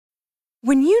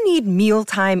When you need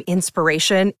mealtime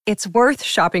inspiration, it's worth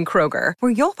shopping Kroger,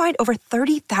 where you'll find over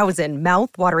 30,000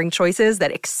 mouth-watering choices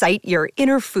that excite your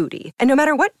inner foodie. And no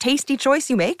matter what tasty choice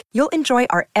you make, you'll enjoy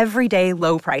our everyday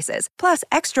low prices, plus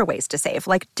extra ways to save,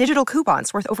 like digital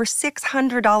coupons worth over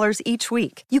 $600 each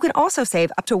week. You can also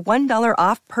save up to $1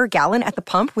 off per gallon at the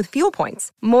pump with fuel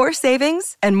points. More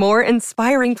savings and more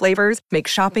inspiring flavors make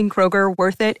shopping Kroger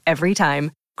worth it every time.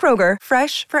 Kroger,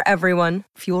 fresh for everyone.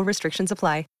 Fuel restrictions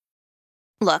apply.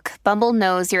 Look, Bumble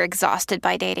knows you're exhausted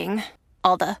by dating.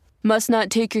 All the, must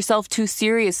not take yourself too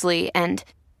seriously, and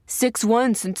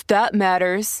 6'1" since that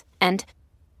matters, and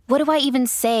what do I even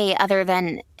say other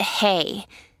than, hey?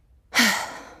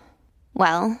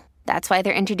 Well, that's why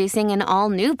they're introducing an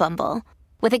all-new Bumble,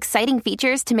 with exciting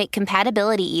features to make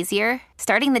compatibility easier,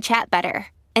 starting the chat better,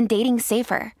 and dating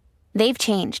safer. They've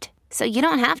changed, so you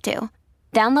don't have to.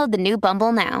 Download the new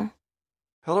Bumble now.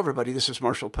 Hello, everybody. This is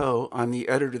Marshall Poe. I'm the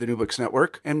editor of the New Books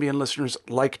Network. NBN listeners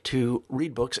like to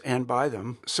read books and buy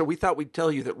them. So we thought we'd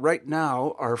tell you that right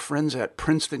now, our friends at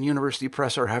Princeton University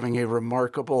Press are having a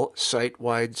remarkable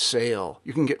site-wide sale.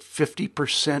 You can get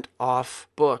 50% off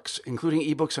books, including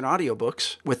ebooks and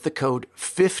audiobooks, with the code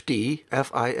 50,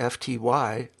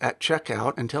 F-I-F-T-Y, at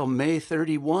checkout until May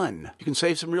 31. You can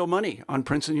save some real money on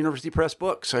Princeton University Press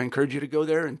books. I encourage you to go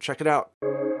there and check it out.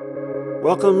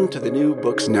 Welcome to the New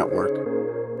Books Network.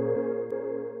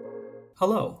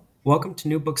 Hello, welcome to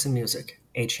New Books and Music,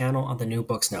 a channel on the New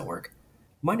Books Network.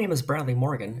 My name is Bradley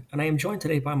Morgan, and I am joined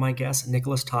today by my guest,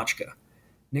 Nicholas Tochka.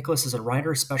 Nicholas is a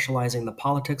writer specializing in the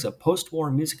politics of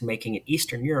post-war music making in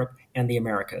Eastern Europe and the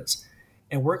Americas,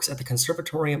 and works at the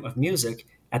Conservatorium of Music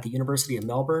at the University of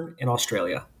Melbourne in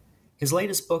Australia. His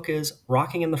latest book is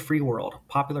Rocking in the Free World,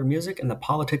 Popular Music and the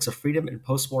Politics of Freedom in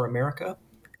Post-War America,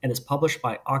 and is published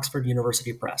by Oxford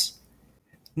University Press.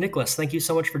 Nicholas, thank you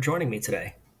so much for joining me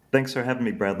today. Thanks for having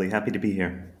me, Bradley. Happy to be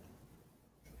here.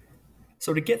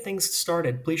 So to get things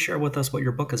started, please share with us what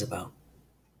your book is about.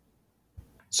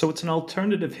 So it's an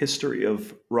alternative history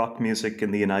of rock music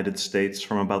in the United States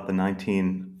from about the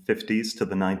 1950s to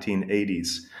the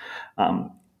 1980s.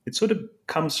 It sort of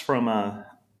comes from a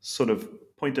sort of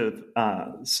point of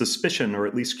suspicion, or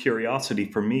at least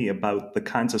curiosity for me, about the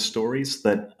kinds of stories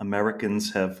that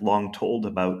Americans have long told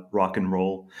about rock and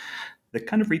roll that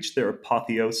kind of reached their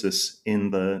apotheosis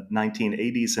in the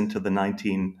 1980s into the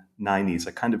 1990s,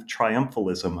 a kind of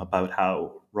triumphalism about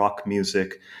how rock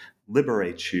music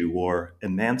liberates you or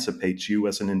emancipates you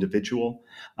as an individual,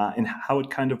 and how it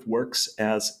kind of works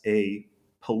as a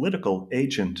political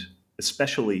agent,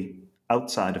 especially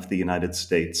outside of the United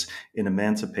States, in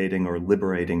emancipating or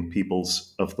liberating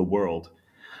peoples of the world.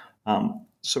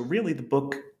 So really the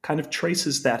book kind of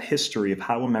traces that history of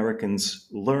how Americans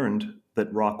learned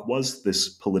that rock was this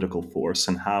political force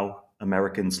and how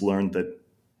Americans learned that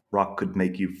rock could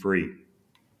make you free.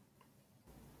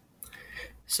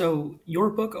 So your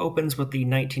book opens with the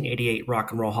 1988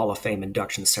 Rock and Roll Hall of Fame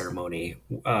induction ceremony,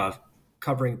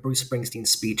 covering Bruce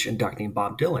Springsteen's speech inducting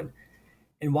Bob Dylan.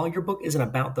 And while your book isn't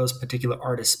about those particular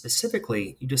artists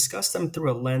specifically, you discuss them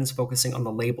through a lens focusing on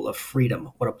the label of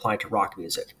freedom when applied to rock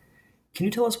music. Can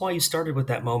you tell us why you started with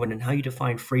that moment and how you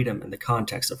define freedom in the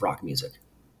context of rock music?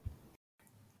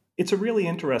 It's a really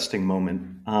interesting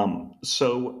moment.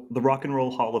 So the Rock and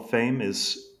Roll Hall of Fame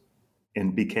is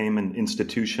and became an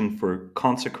institution for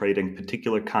consecrating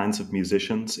particular kinds of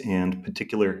musicians and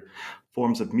particular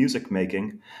forms of music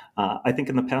making. I think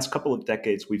in the past couple of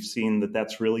decades, we've seen that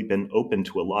that's really been open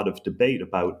to a lot of debate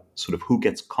about sort of who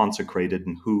gets consecrated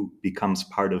and who becomes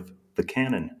part of the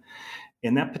canon.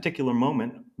 In that particular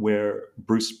moment where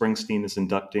Bruce Springsteen is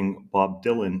inducting Bob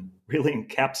Dylan really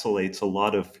encapsulates a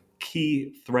lot of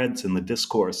key threads in the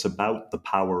discourse about the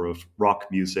power of rock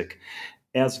music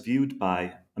as viewed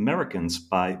by Americans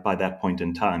by that point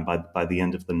in time, by the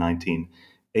end of the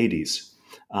 1980s.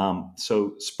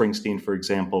 So Springsteen, for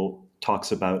example,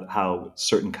 talks about how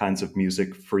certain kinds of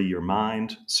music free your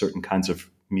mind, certain kinds of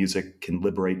music can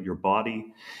liberate your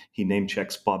body. He name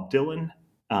checks Bob Dylan,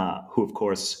 who, of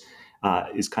course,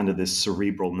 is kind of this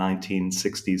cerebral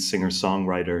 1960s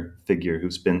singer-songwriter figure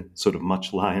who's been sort of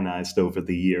much lionized over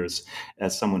the years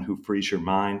as someone who frees your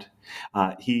mind.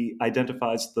 He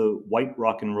identifies the white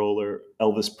rock and roller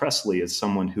Elvis Presley as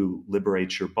someone who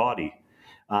liberates your body.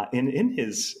 And in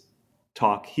his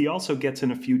talk, he also gets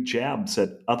in a few jabs at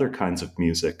other kinds of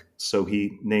music. So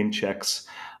he name checks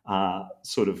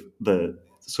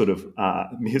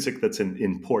music that's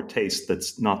in poor taste,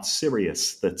 that's not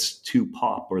serious, that's too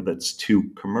pop or that's too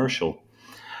commercial.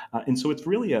 And so it's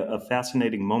really a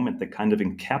fascinating moment that kind of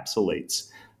encapsulates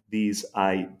these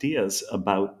ideas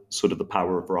about sort of the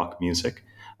power of rock music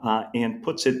and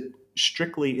puts it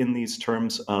strictly in these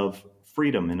terms of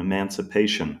freedom and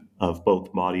emancipation of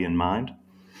both body and mind.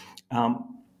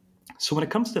 So when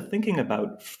it comes to thinking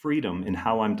about freedom and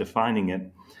how I'm defining it,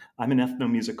 I'm an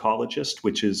ethnomusicologist,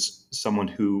 which is someone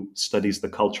who studies the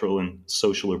cultural and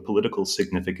social or political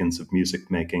significance of music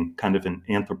making, kind of an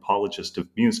anthropologist of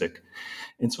music.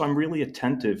 And so I'm really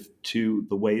attentive to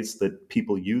the ways that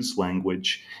people use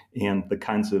language and the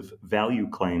kinds of value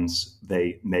claims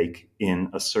they make in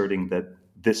asserting that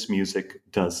this music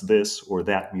does this or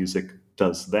that music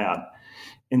does that.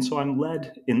 And so I'm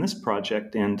led in this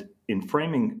project and in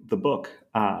framing the book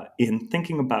in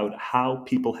thinking about how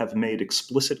people have made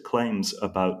explicit claims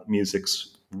about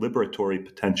music's liberatory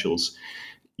potentials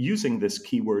using this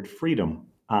keyword freedom,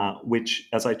 which,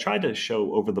 as I tried to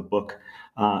show over the book,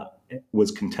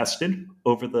 was contested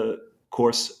over the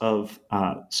course of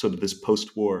sort of this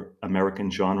post-war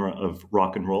American genre of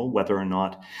rock and roll, whether or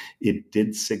not it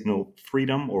did signal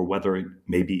freedom or whether it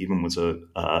maybe even was a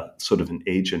sort of an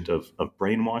agent of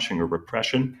brainwashing or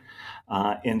repression.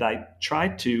 And I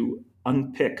tried to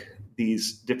unpick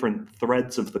these different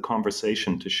threads of the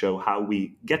conversation to show how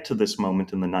we get to this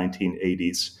moment in the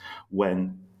 1980s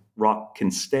when rock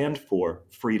can stand for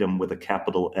freedom with a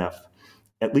capital F,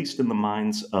 at least in the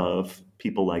minds of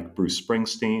people like Bruce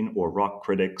Springsteen or rock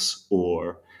critics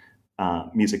or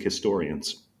music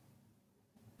historians.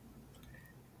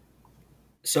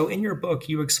 So in your book,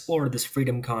 you explore this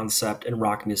freedom concept in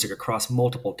rock music across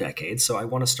multiple decades. So I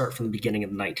want to start from the beginning of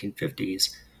the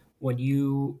 1950s, when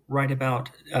you write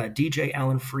about DJ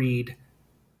Alan Freed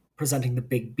presenting the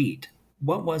big beat.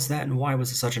 What was that, and why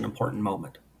was it such an important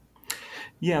moment?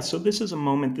 Yeah, so this is a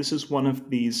moment, this is one of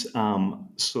these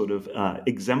sort of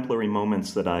exemplary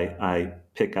moments that I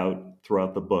pick out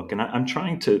throughout the book. And I'm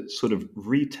trying to sort of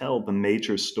retell the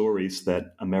major stories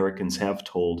that Americans have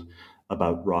told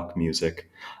about rock music.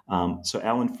 So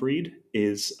Alan Freed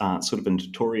is sort of a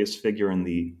notorious figure in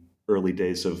the early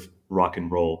days of rock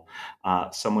and roll,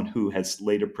 someone who has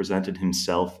later presented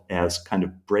himself as kind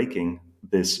of breaking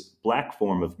this black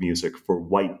form of music for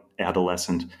white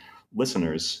adolescent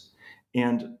listeners.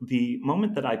 And the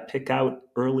moment that I pick out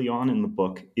early on in the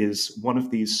book is one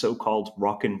of these so-called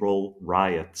rock and roll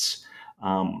riots.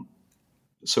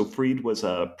 So Freed was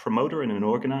a promoter and an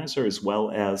organizer as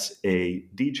well as a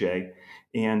DJ,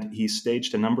 and he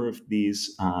staged a number of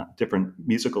these different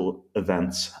musical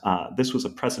events. This was a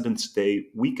President's Day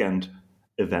weekend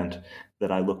event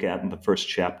that I look at in the first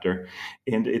chapter.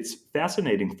 And it's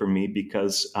fascinating for me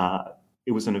because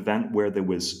it was an event where there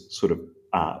was sort of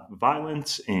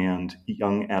violence and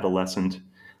young adolescent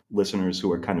listeners who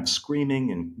are kind of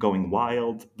screaming and going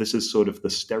wild. This is sort of the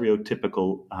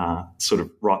stereotypical sort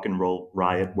of rock and roll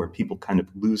riot where people kind of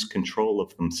lose control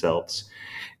of themselves.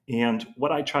 And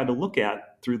what I try to look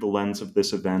at through the lens of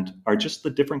this event are just the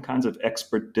different kinds of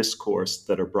expert discourse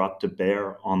that are brought to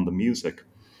bear on the music.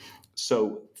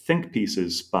 So think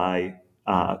pieces by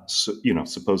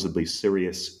supposedly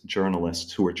serious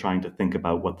journalists who are trying to think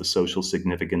about what the social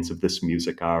significance of this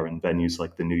music are in venues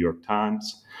like the New York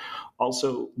Times.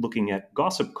 Also looking at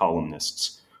gossip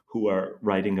columnists who are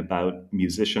writing about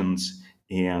musicians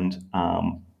and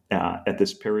at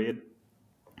this period.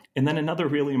 And then another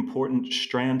really important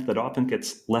strand that often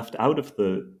gets left out of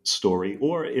the story,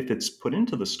 or if it's put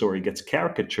into the story, gets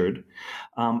caricatured,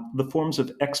 the forms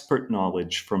of expert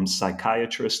knowledge from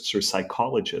psychiatrists or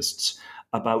psychologists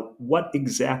about what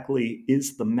exactly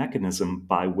is the mechanism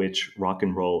by which rock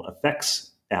and roll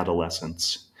affects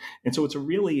adolescence. And so it's a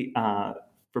really,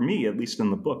 for me, at least in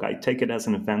the book, I take it as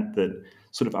an event that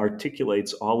sort of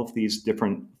articulates all of these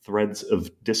different threads of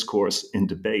discourse and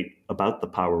debate about the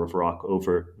power of rock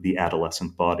over the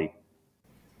adolescent body.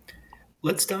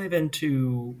 Let's dive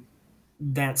into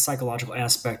that psychological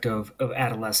aspect of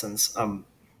adolescence.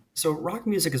 So rock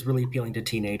music is really appealing to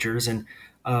teenagers, and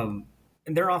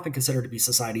they're often considered to be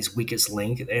society's weakest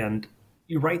link. And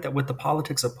you write that with the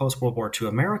politics of post-World War II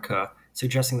America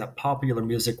suggesting that popular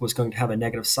music was going to have a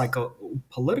negative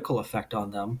psycho-political effect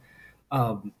on them,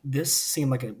 this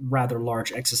seemed like a rather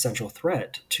large existential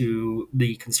threat to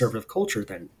the conservative culture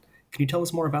then. Can you tell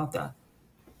us more about that?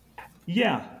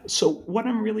 Yeah. So what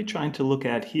I'm really trying to look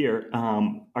at here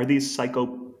are these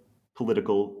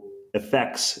psycho-political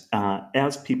effects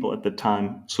as people at the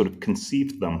time sort of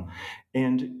conceived them.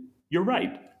 And you're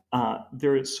right.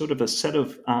 There is sort of a set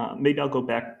of, maybe I'll go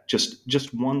back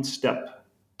just one step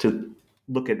to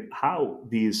look at how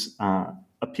these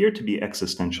appear to be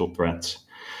existential threats.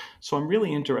 So I'm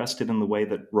really interested in the way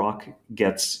that rock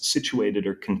gets situated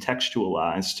or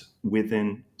contextualized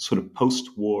within sort of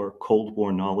post-war, Cold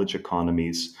War knowledge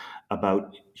economies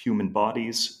about human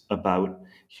bodies, about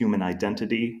human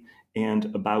identity,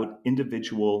 and about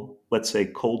individual, let's say,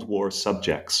 Cold War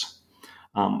subjects.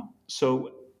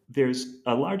 So there's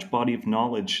a large body of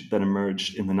knowledge that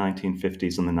emerged in the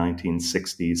 1950s and the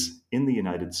 1960s in the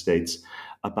United States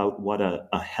about what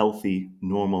a healthy,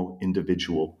 normal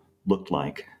individual looked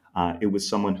like. It was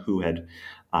someone who had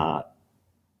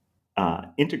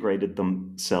integrated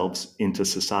themselves into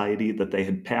society, that they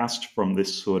had passed from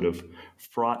this sort of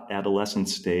fraught adolescent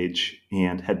stage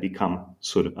and had become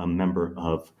sort of a member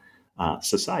of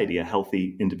society, a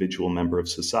healthy individual member of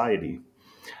society.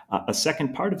 A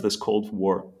second part of this Cold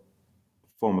War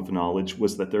form of knowledge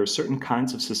was that there are certain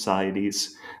kinds of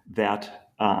societies that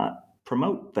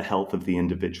promote the health of the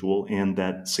individual and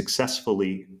that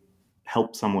successfully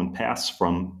help someone pass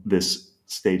from this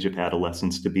stage of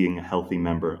adolescence to being a healthy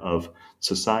member of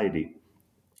society.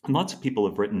 And lots of people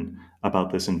have written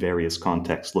about this in various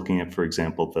contexts, looking at, for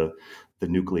example, the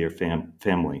nuclear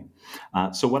family.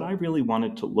 So what I really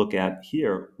wanted to look at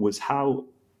here was how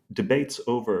debates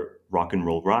over rock and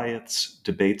roll riots,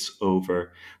 debates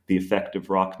over the effect of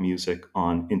rock music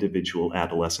on individual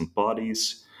adolescent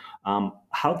bodies,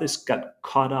 how this got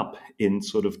caught up in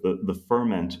sort of the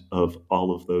ferment of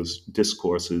all of those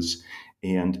discourses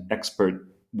and expert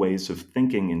ways of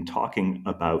thinking and talking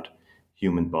about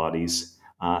human bodies,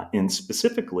 and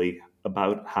specifically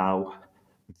about how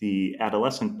the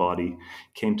adolescent body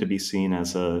came to be seen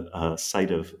as a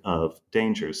site of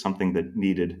danger, something that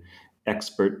needed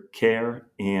expert care,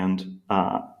 and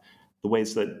the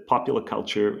ways that popular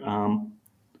culture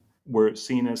were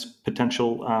seen as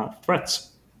potential threats.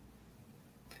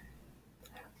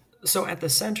 So, at the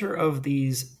center of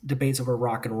these debates over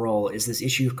rock and roll is this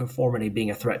issue of conformity being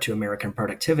a threat to American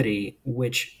productivity,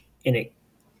 which in it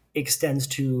extends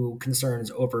to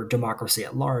concerns over democracy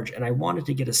at large. And I wanted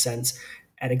to get a sense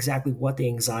at exactly what the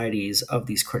anxieties of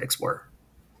these critics were.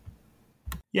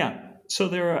 Yeah, so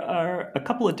there are a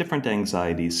couple of different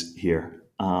anxieties here.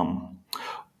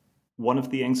 One of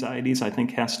the anxieties, I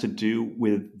think, has to do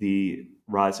with the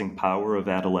rising power of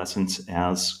adolescents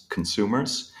as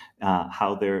consumers,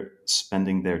 how they're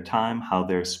spending their time, how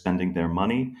they're spending their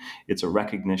money. It's a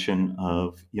recognition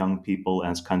of young people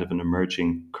as kind of an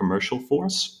emerging commercial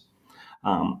force.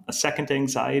 A second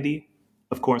anxiety,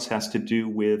 of course, has to do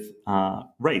with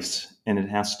race, and it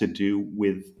has to do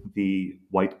with the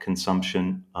white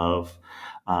consumption of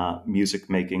music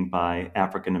making by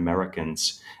African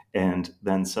Americans, and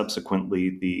then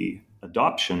subsequently the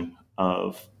adoption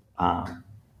of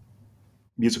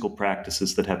musical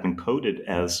practices that have been coded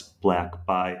as Black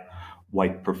by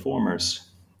white performers.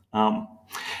 And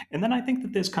then I think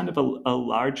that there's kind of a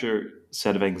larger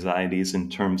set of anxieties in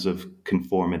terms of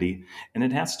conformity, and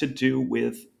it has to do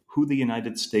with who the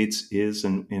United States is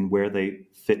and where they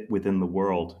fit within the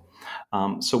world.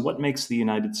 So what makes the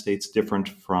United States different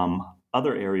from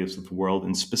other areas of the world,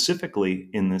 and specifically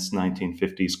in this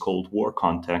 1950s Cold War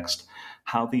context,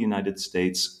 how the United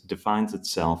States defines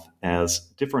itself as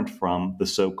different from the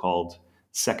so-called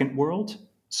Second World,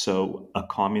 so a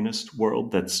communist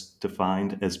world that's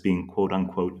defined as being quote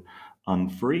unquote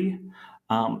unfree,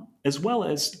 as well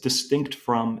as distinct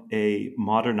from a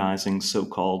modernizing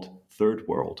so-called Third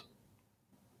World.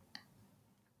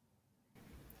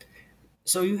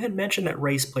 So you had mentioned that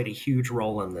race played a huge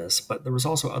role in this, but there was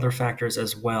also other factors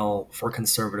as well for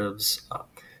conservatives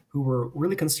who were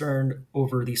really concerned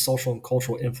over the social and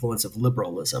cultural influence of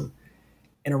liberalism.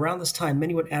 And around this time,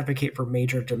 many would advocate for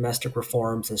major domestic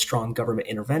reforms and strong government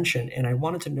intervention. And I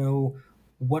wanted to know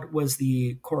what was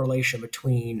the correlation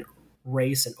between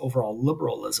race and overall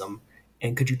liberalism.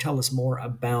 And could you tell us more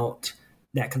about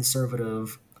that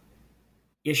conservative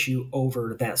issue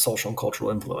over that social and cultural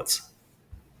influence?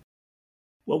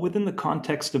 Well, within the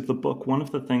context of the book, one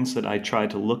of the things that I try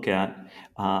to look at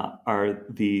are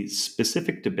the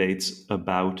specific debates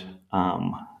about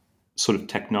sort of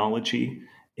technology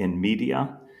and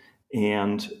media,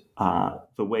 and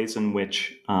the ways in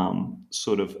which on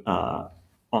the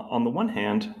one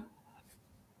hand,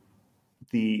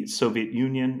 the Soviet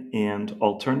Union and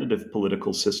alternative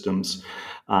political systems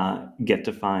get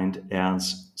defined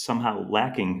as somehow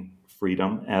lacking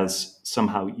freedom, as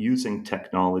somehow using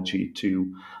technology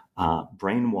to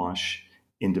brainwash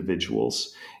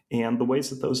individuals, and the ways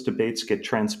that those debates get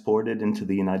transported into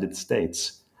the United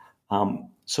States.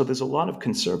 So there's a lot of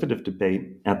conservative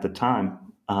debate at the time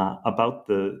about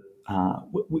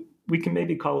we can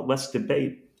maybe call it less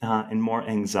debate and more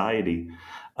anxiety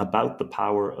about the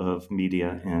power of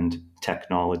media and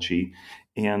technology,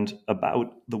 and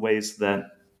about the ways that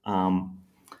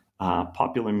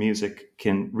popular music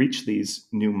can reach these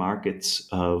new markets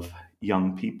of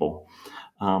young people.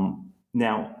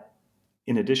 Now,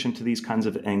 in addition to these kinds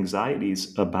of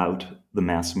anxieties about the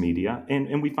mass media,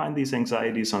 and we find these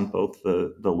anxieties on both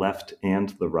the left and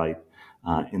the right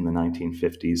in the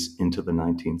 1950s into the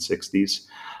 1960s.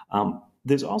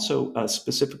 There's also a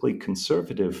specifically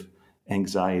conservative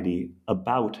anxiety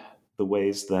about the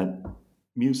ways that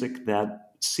music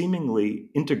that seemingly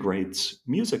integrates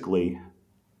musically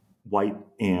white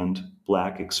and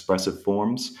black expressive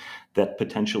forms, that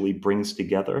potentially brings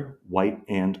together white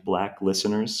and black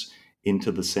listeners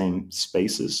into the same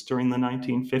spaces during the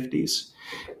 1950s,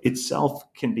 itself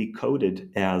can be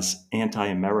coded as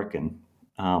anti-American.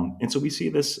 And so we see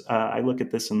this, I look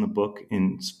at this in the book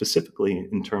specifically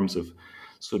in terms of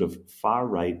sort of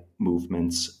far-right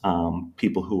movements,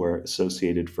 people who are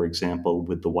associated, for example,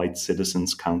 with the White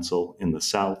Citizens Council in the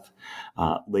South,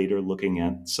 later looking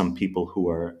at some people who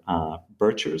are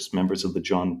Birchers, members of the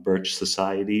John Birch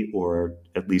Society, or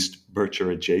at least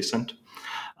Bircher adjacent.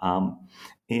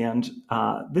 And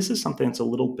this is something that's a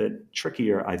little bit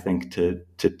trickier, I think, to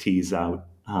tease out.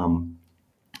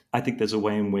 I think there's a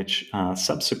way in which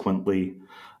subsequently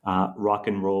rock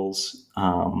and roll's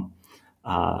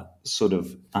sort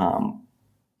of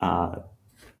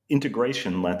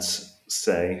integration, let's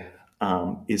say,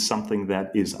 is something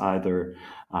that is either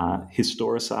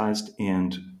historicized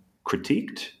and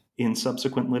critiqued in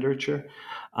subsequent literature,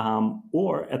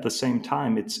 or at the same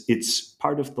time, it's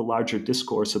part of the larger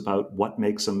discourse about what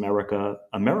makes America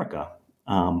America.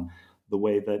 The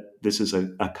way that this is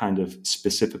a kind of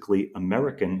specifically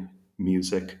American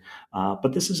music,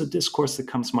 but this is a discourse that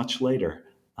comes much later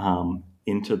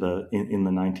into in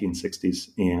the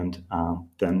 1960s and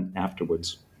then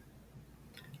afterwards.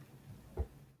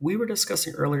 We were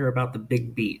discussing earlier about the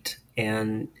big beat,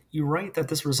 and you write that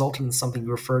this resulted in something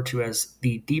you refer to as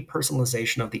the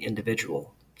depersonalization of the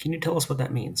individual. Can you tell us what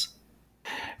that means?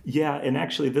 Yeah, and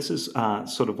actually this is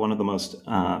sort of one of the most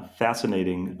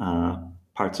fascinating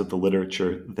parts of the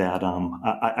literature that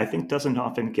I think doesn't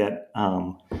often get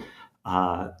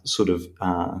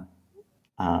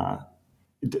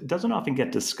doesn't often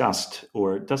get discussed,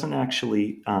 or doesn't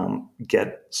actually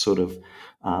get sort of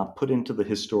put into the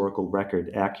historical record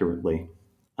accurately.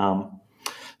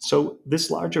 So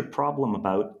this larger problem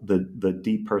about the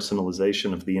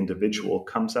depersonalization of the individual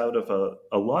comes out of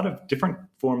a lot of different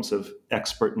forms of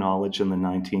expert knowledge in the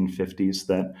 1950s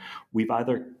that we've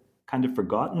either kind of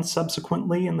forgotten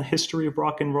subsequently in the history of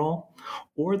rock and roll,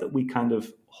 or that we kind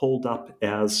of hold up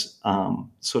as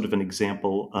sort of an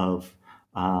example of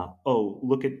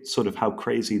look at sort of how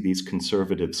crazy these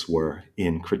conservatives were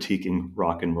in critiquing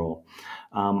rock and roll.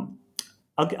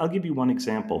 I'll give you one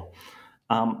example.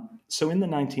 So in the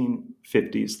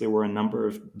 1950s, there were a number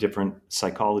of different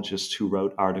psychologists who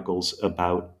wrote articles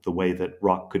about the way that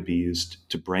rock could be used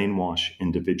to brainwash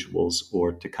individuals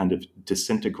or to kind of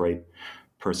disintegrate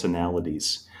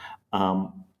personalities.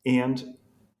 And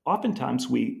oftentimes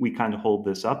we kind of hold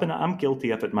this up, and I'm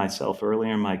guilty of it myself.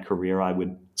 Earlier in my career, I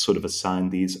would sort of assign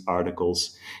these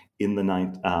articles from the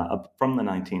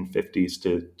 1950s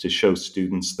to show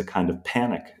students the kind of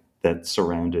panic that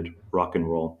surrounded rock and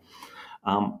roll.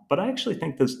 But I actually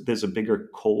think there's a bigger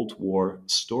Cold War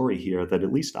story here that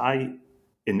at least I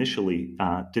initially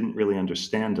didn't really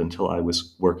understand until I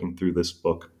was working through this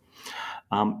book.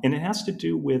 And it has to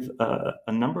do with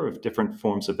a number of different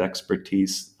forms of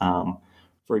expertise.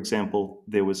 For example,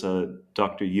 there was a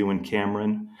Dr. Ewan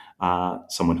Cameron,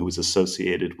 someone who was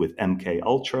associated with MK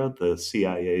Ultra, the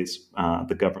CIA's,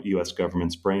 U.S.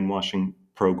 government's brainwashing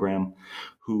program,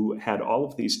 who had all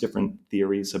of these different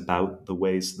theories about the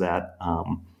ways that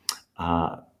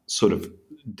sort of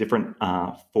different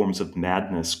forms of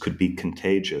madness could be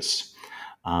contagious.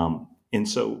 And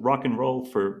so rock and roll,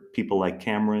 for people like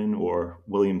Cameron or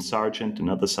William Sargent,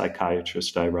 another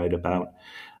psychiatrist I write about,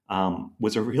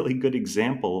 was a really good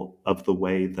example of the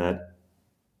way that,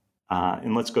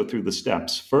 and let's go through the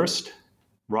steps. First,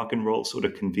 rock and roll sort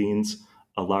of convenes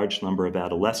a large number of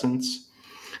adolescents.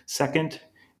 Second,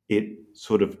 it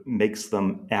sort of makes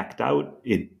them act out.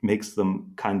 It makes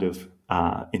them kind of,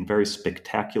 in very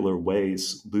spectacular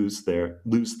ways, lose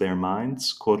their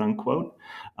minds, quote unquote.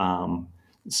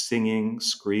 Singing,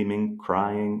 screaming,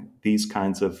 crying, these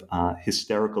kinds of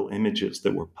hysterical images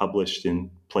that were published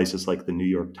in places like the New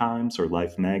York Times or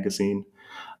Life magazine.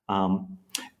 And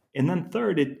then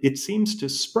third, it seems to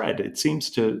spread. It seems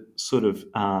to sort of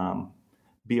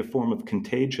be a form of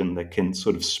contagion that can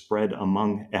sort of spread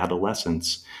among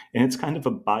adolescents. And it's kind of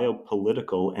a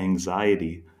biopolitical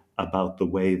anxiety about the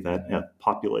way that a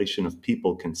population of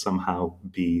people can somehow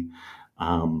be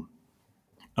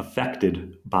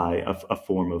affected by a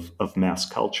form of mass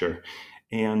culture.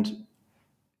 And,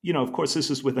 of course, this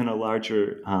is within a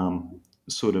larger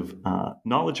sort of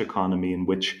knowledge economy in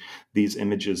which these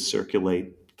images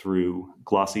circulate through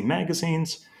glossy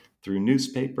magazines, through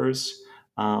newspapers,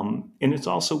 and it's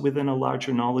also within a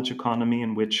larger knowledge economy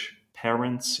in which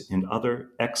parents and other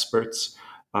experts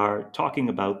are talking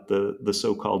about the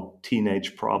so-called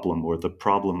teenage problem, or the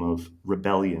problem of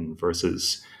rebellion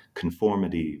versus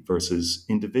conformity versus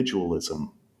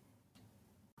individualism.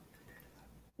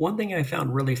 One thing I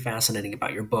found really fascinating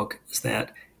about your book is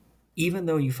that even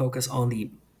though you focus on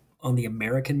the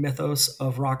American mythos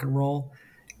of rock and roll,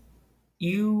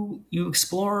 you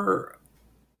explore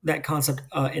that concept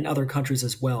in other countries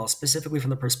as well, specifically from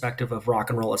the perspective of rock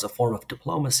and roll as a form of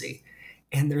diplomacy.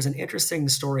 And there's an interesting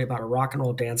story about a rock and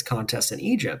roll dance contest in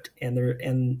Egypt.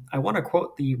 And I want to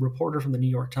quote the reporter from the New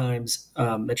York Times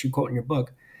that you quote in your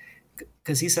book,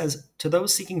 because he says, "To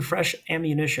those seeking fresh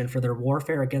ammunition for their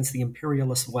warfare against the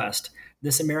imperialist West,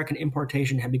 this American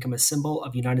importation had become a symbol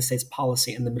of United States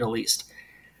policy in the Middle East."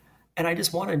 And I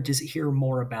just wanted to hear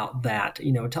more about that.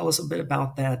 Tell us a bit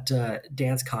about that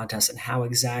dance contest and how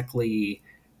exactly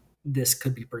this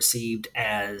could be perceived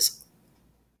as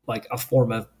like a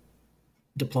form of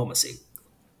diplomacy.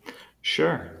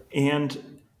 Sure.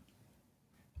 And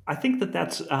I think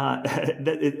that's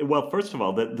well. First of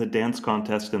all, the dance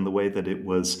contest and the way that it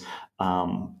was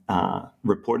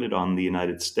reported on the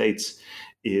United States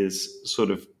is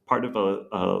sort of part of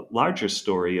a larger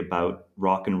story about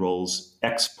rock and roll's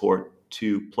export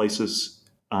to places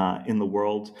in the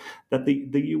world that the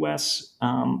U.S.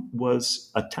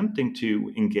 Was attempting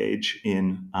to engage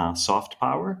in soft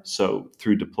power, so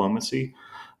through diplomacy.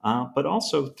 But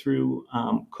also through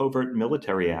covert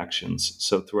military actions.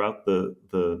 So throughout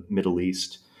the Middle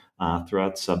East,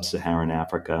 throughout sub-Saharan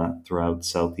Africa, throughout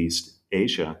Southeast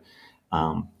Asia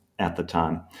at the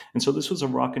time. And so this was a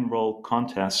rock and roll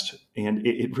contest, and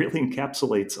it really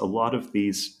encapsulates a lot of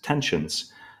these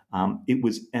tensions. It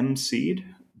was emceed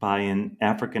by an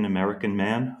African-American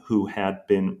man who had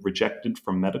been rejected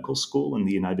from medical school in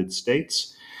the United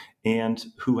States and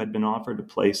who had been offered a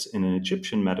place in an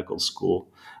Egyptian medical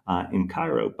school in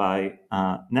Cairo by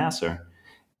Nasser.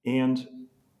 And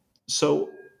so,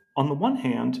 on the one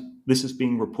hand, this is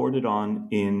being reported on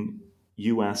in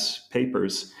U.S.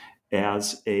 papers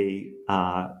as a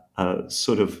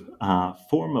sort of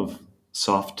form of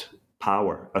soft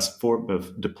power, a form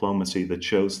of diplomacy that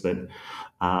shows that,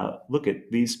 look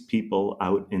at these people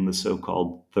out in the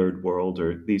so-called third world,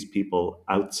 or these people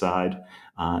outside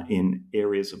in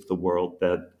areas of the world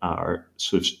that are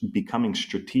sort of becoming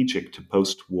strategic to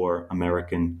post-war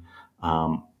American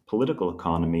political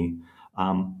economy.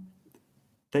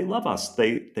 They love us.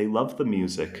 They love the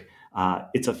music.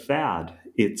 It's a fad.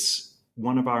 It's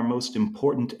one of our most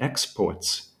important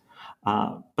exports.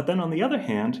 But then on the other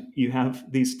hand, you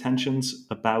have these tensions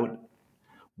about,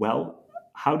 well,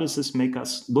 how does this make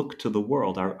us look to the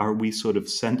world? Are we sort of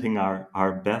sending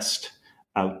our best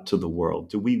out to the world?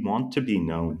 Do we want to be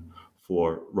known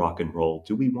for rock and roll?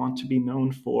 Do we want to be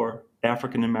known for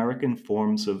African American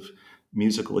forms of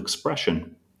musical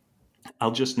expression?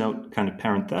 I'll just note, kind of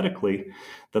parenthetically,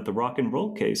 that the rock and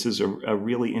roll case is a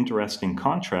really interesting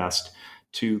contrast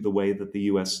to the way that the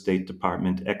U.S. State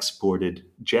Department exported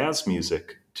jazz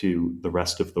music to the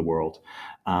rest of the world,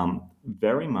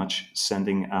 very much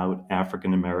sending out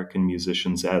African American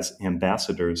musicians as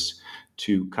ambassadors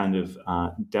to kind of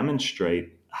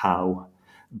demonstrate how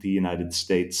the United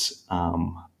States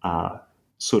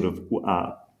sort of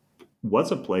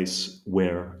was a place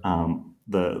where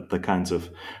the kinds of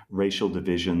racial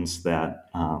divisions that,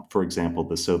 for example,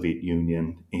 the Soviet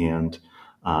Union and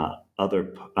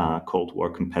other Cold War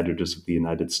competitors of the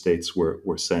United States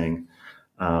were saying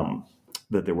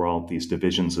that there were all these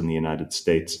divisions in the United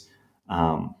States.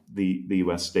 The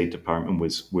U.S. State Department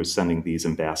was sending these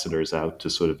ambassadors out to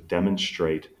sort of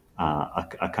demonstrate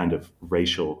a kind of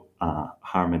racial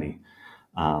harmony.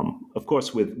 Of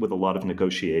course, with a lot of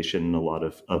negotiation and a lot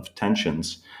of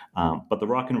tensions. But the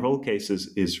rock and roll case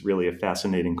is really a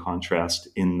fascinating contrast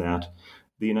in that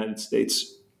the United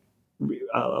States,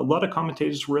 a lot of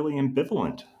commentators were really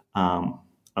ambivalent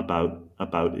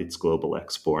about its global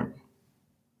export.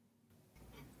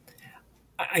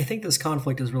 I think this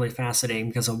conflict is really fascinating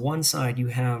because on one side you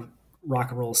have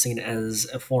rock and roll seen as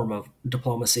a form of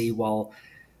diplomacy, while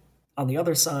on the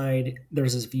other side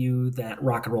there's this view that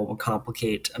rock and roll will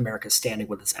complicate America's standing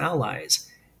with its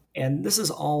allies. And this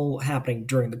is all happening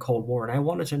during the Cold War. And I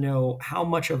wanted to know how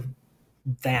much of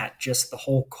that, just the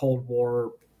whole Cold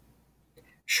War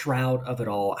shroud of it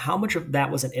all, how much of that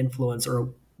was an influence,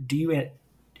 or do you, I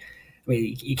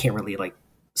mean, you can't really like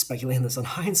speculate on this in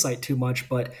hindsight too much,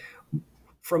 but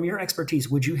From your expertise,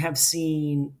 would you have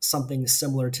seen something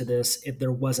similar to this if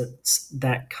there wasn't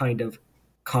that kind of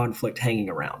conflict hanging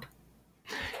around?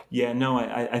 Yeah, no,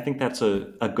 I think that's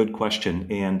a good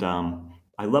question. And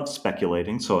I love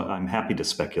speculating, so I'm happy to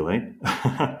speculate.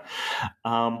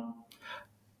 um,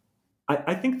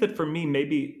 I think that for me,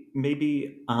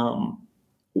 maybe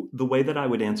the way that I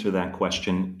would answer that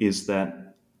question is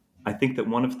that I think that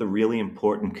one of the really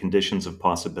important conditions of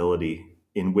possibility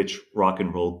in which rock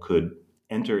and roll could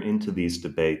enter into these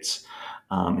debates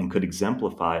and could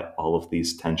exemplify all of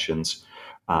these tensions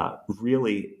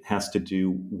really has to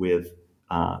do with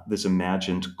this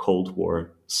imagined Cold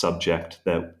War subject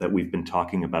that we've been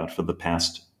talking about for the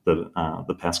past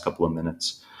couple of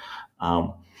minutes.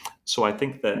 Um, so I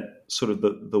think that sort of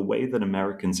the way that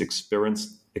Americans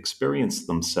experience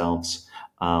themselves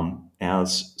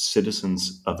as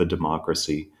citizens of a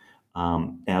democracy,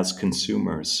 as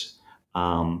consumers,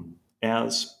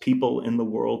 as people in the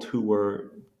world who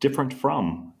were different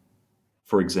from,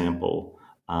 for example,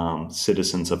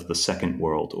 citizens of the Second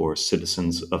World or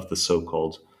citizens of the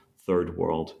so-called Third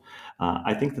World.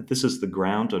 I think that this is the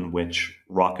ground on which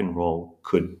rock and roll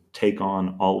could take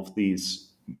on all of these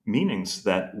meanings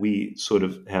that we sort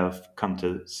of have come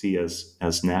to see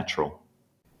as natural.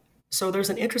 So there's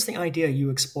an interesting idea you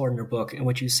explore in your book in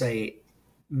which you say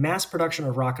mass production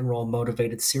of rock and roll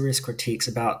motivated serious critiques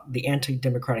about the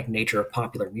anti-democratic nature of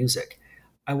popular music.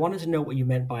 I wanted to know what you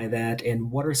meant by that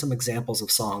and what are some examples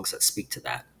of songs that speak to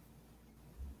that.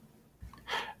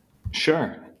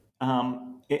 Sure.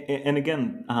 And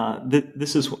again,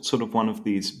 this is sort of one of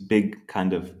these big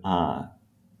kind of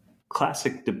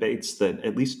classic debates that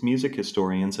at least music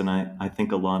historians, and I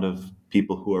think a lot of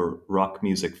people who are rock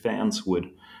music fans would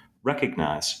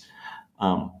recognize.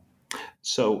 Um,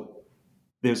 so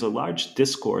there's a large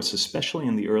discourse, especially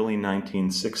in the early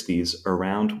 1960s,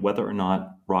 around whether or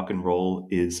not rock and roll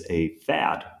is a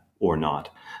fad or not.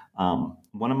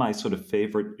 One of my sort of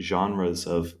favorite genres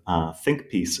of think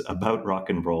piece about rock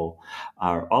and roll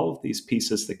are all of these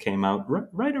pieces that came out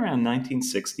right around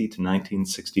 1960 to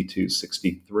 1962,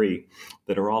 63,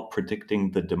 that are all predicting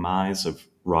the demise of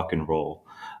rock and roll.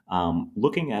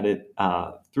 Looking at it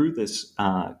through this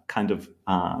kind of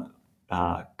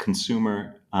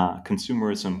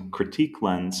consumerism critique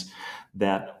lens,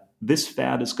 that this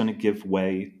fad is going to give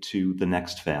way to the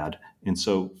next fad. And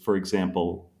so, for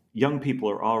example, young people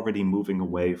are already moving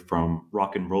away from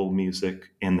rock and roll music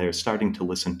and they're starting to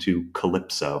listen to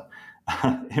calypso.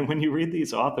 And when you read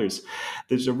these authors,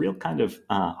 there's a real kind of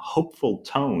hopeful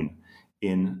tone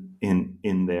in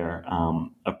their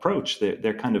approach.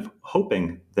 They're kind of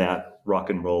hoping that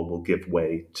rock and roll will give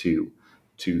way to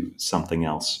something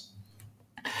else.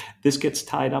 This gets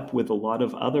tied up with a lot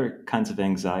of other kinds of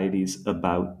anxieties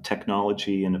about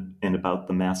technology and about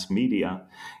the mass media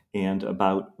and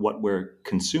about what we're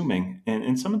consuming.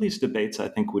 And some of these debates, I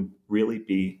think, would really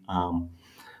be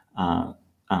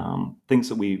things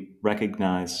that we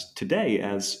recognize today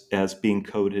as being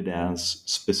coded as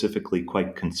specifically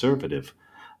quite conservative.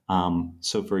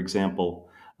 So, for example,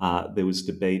 there was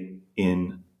debate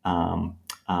in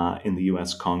the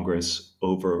U.S. Congress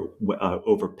over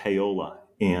payola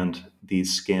and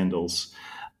these scandals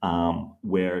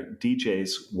where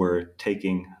DJs were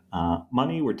taking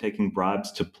money, were taking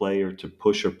bribes to play or to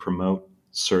push or promote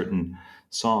certain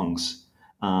songs.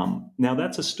 Now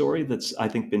that's a story that's I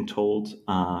think been told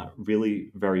really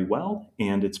very well,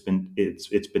 and it's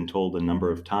been told a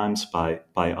number of times by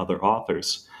other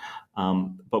authors.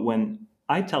 But when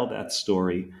I tell that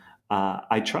story,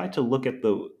 I try to look at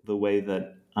the way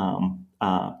that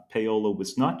payola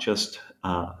was not just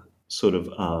sort of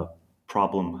a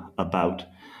problem about.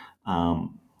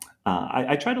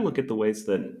 I try to look at the ways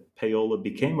that payola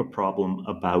became a problem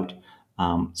about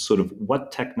sort of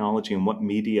what technology and what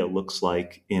media looks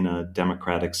like in a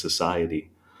democratic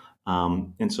society.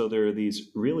 And so there are these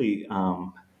really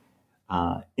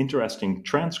interesting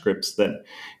transcripts that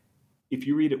if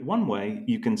you read it one way,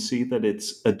 you can see that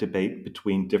it's a debate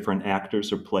between different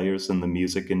actors or players in the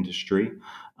music industry,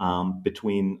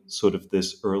 between sort of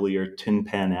this earlier Tin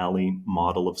Pan Alley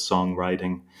model of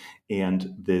songwriting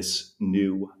and this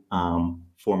new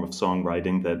form of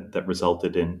songwriting that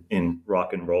resulted in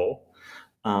rock and roll.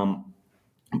 And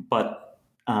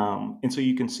so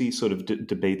you can see sort of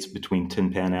debates between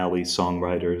Tin Pan Alley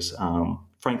songwriters.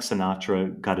 Frank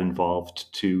Sinatra got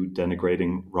involved too,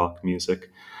 denigrating rock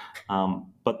music.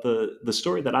 But the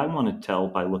story that I want to tell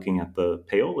by looking at the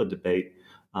payola debate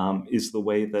is the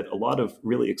way that a lot of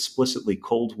really explicitly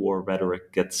Cold War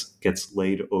rhetoric gets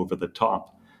laid over the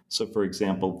top. So, for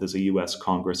example, there's a U.S.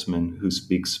 congressman who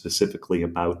speaks specifically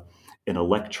about an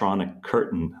electronic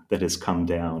curtain that has come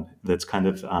down. That's kind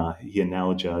of he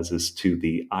analogizes to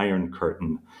the Iron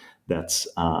Curtain that's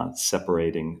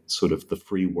separating sort of the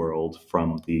free world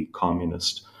from the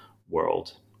communist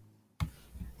world.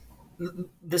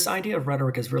 This idea of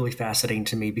rhetoric is really fascinating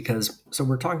to me because, so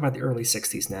we're talking about the early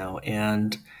 60s now,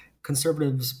 and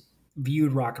conservatives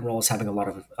viewed rock and roll as having a lot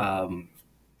of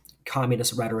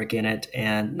communist rhetoric in it,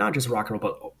 and not just rock and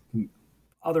roll, but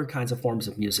other kinds of forms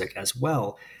of music as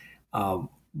well.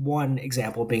 One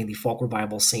example being the folk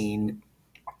revival scene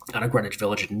out of Greenwich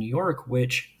Village in New York,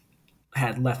 which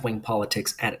had left-wing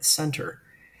politics at its center.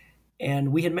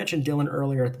 And we had mentioned Dylan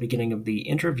earlier at the beginning of the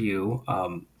interview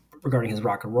regarding his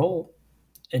rock and roll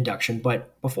induction,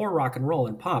 but before rock and roll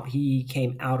and pop, he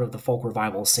came out of the folk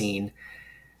revival scene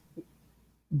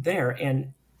there.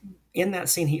 And in that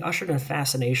scene, he ushered in a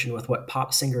fascination with what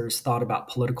pop singers thought about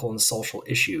political and social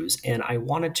issues. And I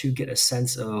wanted to get a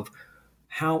sense of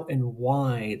how and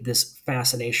why this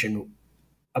fascination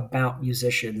about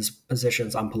musicians'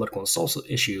 positions on political and social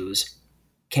issues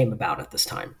came about at this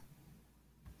time.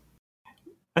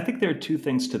 I think there are two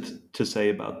things to say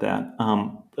about that.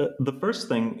 The first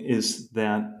thing is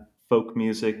that folk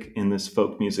music in this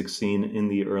folk music scene in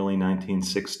the early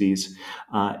 1960s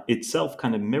itself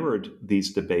kind of mirrored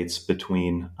these debates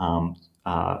between,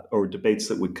 or debates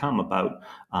that would come about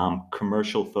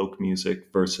commercial folk music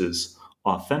versus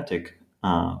authentic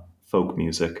folk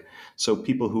music. So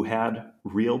people who had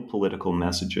real political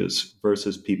messages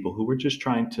versus people who were just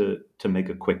trying to make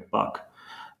a quick buck.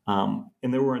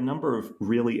 And there were a number of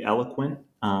really eloquent,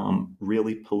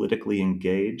 really politically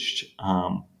engaged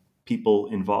people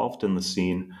involved in the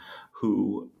scene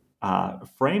who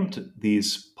framed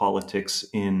these politics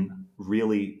in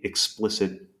really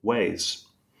explicit ways.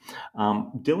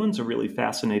 Dylan's a really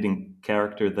fascinating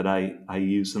character that I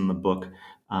use in the book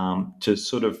to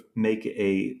sort of make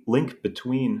a link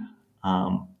between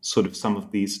sort of some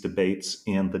of these debates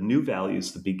and the new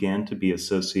values that began to be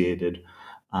associated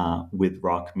with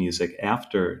rock music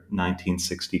after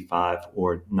 1965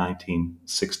 or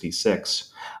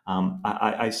 1966.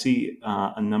 I see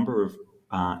a number of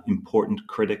important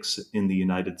critics in the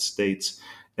United States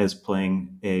as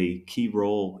playing a key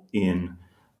role in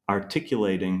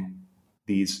articulating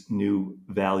these new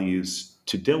values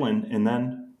to Dylan, and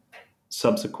then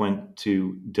subsequent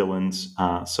to Dylan's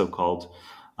so-called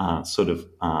sort of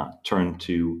turn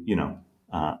to,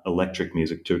 electric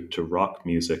music, to rock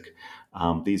music.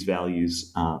 These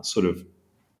values sort of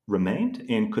remained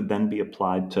and could then be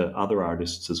applied to other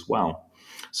artists as well.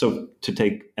 So to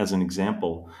take as an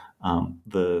example,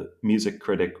 the music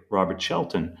critic Robert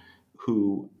Shelton,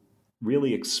 who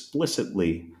really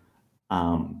explicitly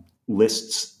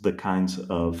lists the kinds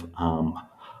of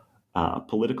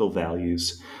political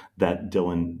values that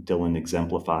Dylan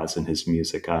exemplifies in his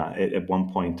music. At one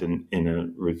point in a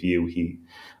review, he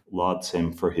lauds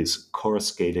him for his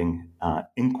coruscating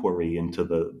inquiry into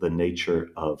the nature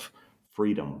of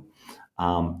freedom.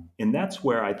 And that's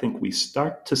where I think we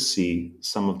start to see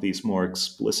some of these more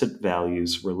explicit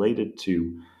values related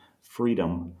to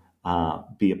freedom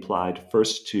be applied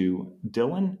first to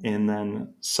Dylan and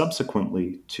then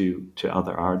subsequently to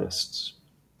other artists.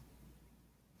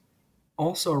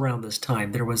 Also around this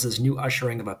time, there was this new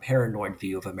ushering of a paranoid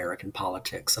view of American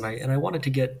politics, and I wanted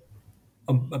to get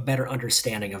a better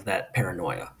understanding of that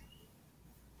paranoia.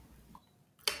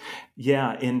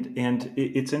 Yeah, and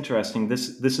it's interesting.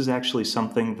 This is actually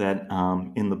something that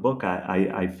in the book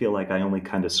I feel like I only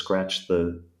kind of scratched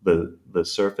the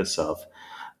surface of.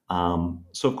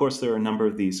 So of course there are a number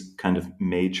of these kind of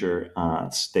major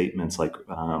statements, like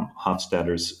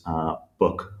Hofstadter's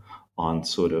book on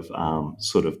sort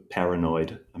of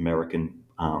paranoid American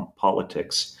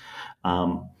politics.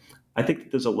 I think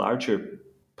that there's a larger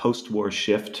post-war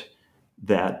shift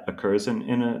that occurs, and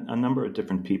a number of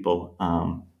different people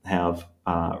have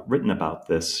written about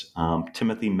this.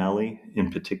 Timothy Melly,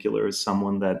 in particular, is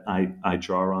someone that I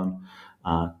draw on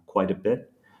quite a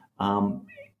bit. And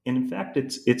in fact,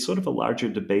 it's sort of a larger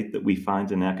debate that we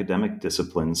find in academic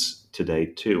disciplines today,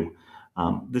 too.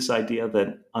 This idea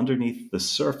that underneath the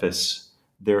surface,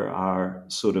 there are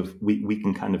sort of, we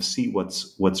can kind of see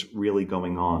what's really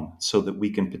going on, so that we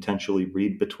can potentially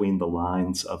read between the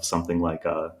lines of something like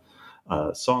a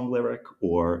song lyric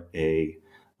or a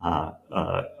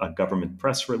government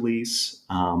press release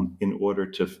in order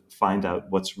to find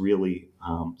out what's really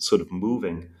sort of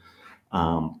moving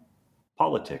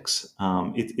politics.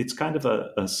 It's kind of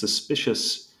a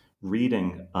suspicious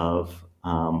reading of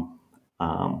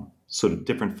sort of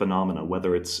different phenomena,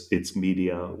 whether it's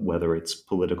media, whether it's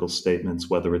political statements,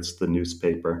 whether it's the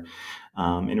newspaper.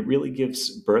 And it really gives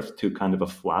birth to kind of a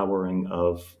flowering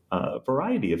of a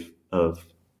variety of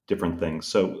different things.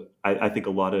 So I think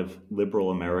a lot of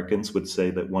liberal Americans would say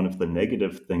that one of the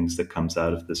negative things that comes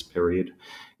out of this period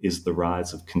is the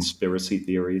rise of conspiracy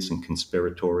theories and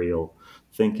conspiratorial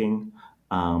thinking.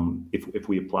 If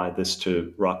we apply this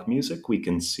to rock music, we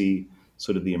can see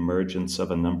sort of the emergence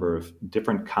of a number of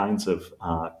different kinds of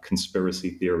conspiracy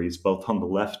theories, both on the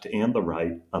left and the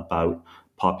right, about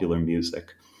popular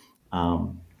music.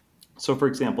 So, for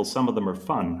example, some of them are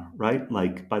fun, right?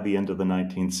 Like by the end of the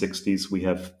 1960s, we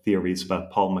have theories about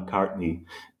Paul McCartney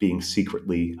being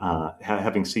secretly,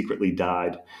 having secretly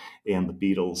died, and the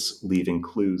Beatles leaving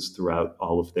clues throughout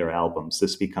all of their albums.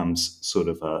 This becomes sort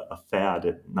of a fad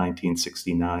in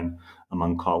 1969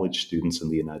 among college students in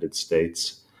the United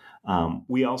States.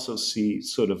 We also see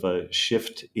sort of a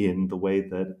shift in the way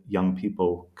that young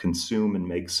people consume and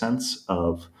make sense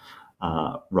of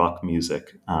rock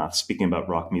music, speaking about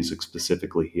rock music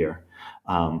specifically here.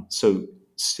 So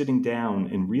sitting down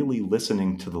and really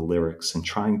listening to the lyrics and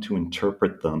trying to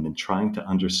interpret them and trying to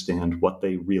understand what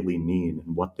they really mean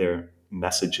and what their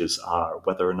messages are,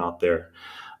 whether or not they're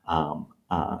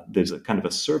there's a kind of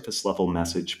a surface level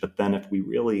message, but then if we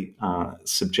really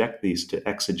subject these to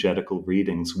exegetical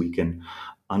readings, we can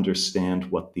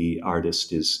understand what the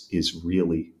artist is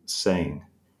really saying.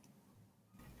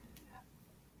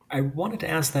 I wanted to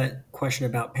ask that question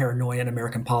about paranoia in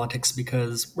American politics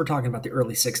because we're talking about the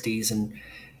early 60s, and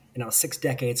 6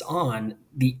 decades on,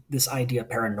 this idea of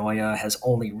paranoia has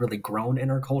only really grown in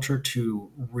our culture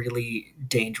to really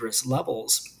dangerous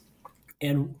levels.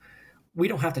 And we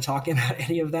don't have to talk about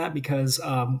any of that because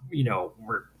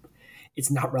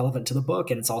it's not relevant to the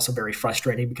book, and it's also very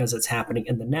frustrating because it's happening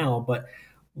in the now. But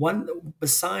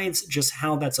besides just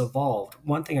how that's evolved,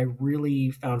 one thing I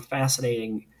really found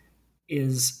fascinating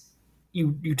is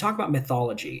you talk about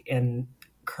mythology and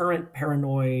current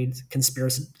paranoid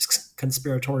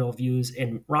conspiratorial views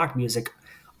in rock music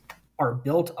are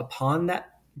built upon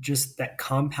that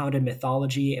compounded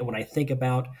mythology. And when I think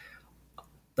about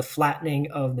the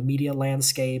flattening of the media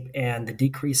landscape and the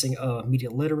decreasing of media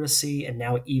literacy, and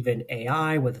now even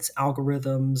AI with its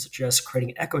algorithms just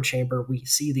creating an echo chamber, we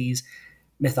see these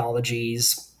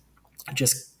mythologies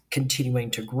just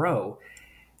continuing to grow.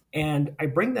 And I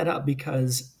bring that up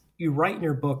because you write in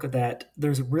your book that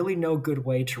there's really no good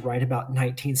way to write about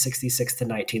 1966 to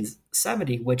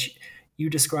 1970, which you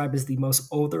describe as the most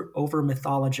over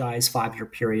mythologized 5-year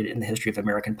period in the history of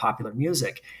American popular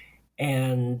music.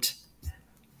 And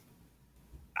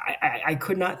I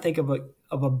could not think of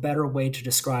a better way to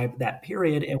describe that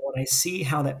period. And when I see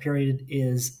how that period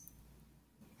is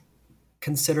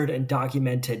considered and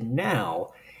documented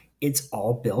now, it's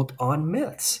all built on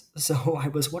myths. So I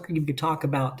was wondering if you could talk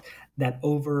about that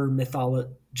over mythology,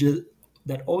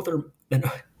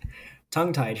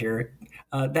 tongue-tied here,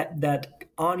 that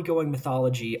ongoing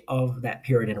mythology of that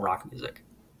period in rock music.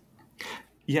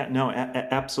 Yeah, no,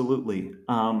 absolutely.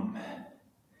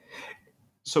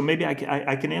 So maybe I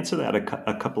can answer that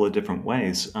a couple of different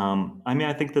ways.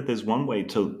 I think that there's one way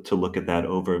to look at that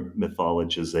over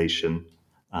mythologization.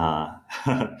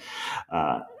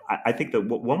 I think that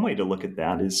one way to look at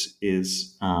that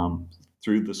is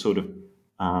through the sort of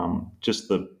just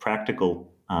the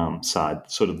practical side,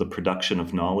 sort of the production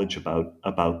of knowledge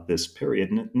about this period,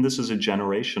 and this is a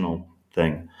generational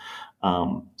thing.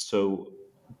 So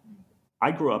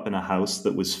I grew up in a house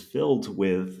that was filled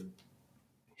with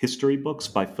history books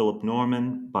by Philip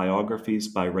Norman, biographies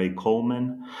by Ray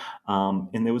Coleman,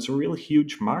 and there was a real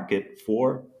huge market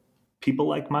for people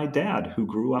like my dad, who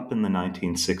grew up in the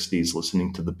 1960s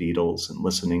listening to the Beatles and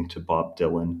listening to Bob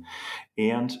Dylan.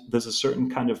 And there's a certain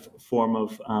kind of form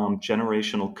of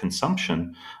generational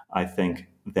consumption, I think,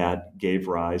 that gave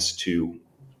rise to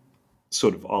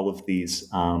sort of all of these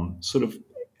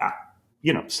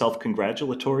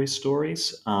self-congratulatory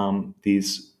stories,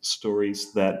 these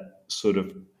stories that sort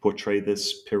of portray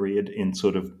this period in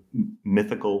sort of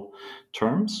mythical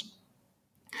terms.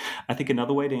 I think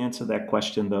another way to answer that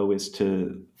question, though, is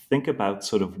to think about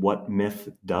sort of what myth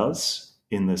does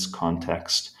in this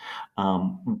context.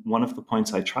 One of the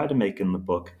points I try to make in the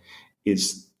book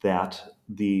is that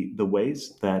the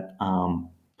ways that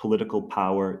political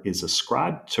power is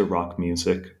ascribed to rock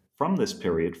music from this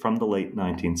period, from the late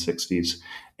 1960s,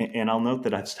 and I'll note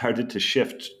that I've started to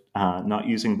shift, not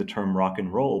using the term rock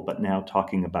and roll, but now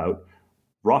talking about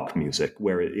rock music,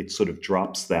 where it sort of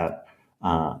drops that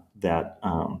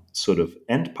sort of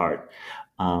end part,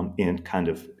 and kind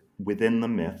of within the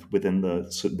myth, within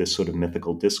this sort of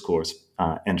mythical discourse,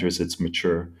 enters its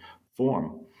mature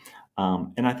form.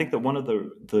 And I think that one of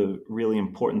the really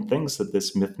important things that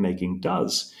this myth making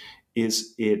does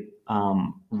is it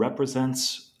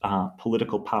represents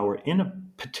political power in a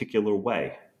particular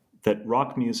way. That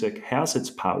rock music has its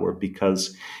power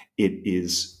because it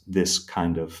is this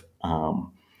kind of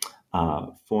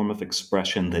form of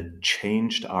expression that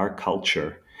changed our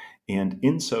culture. And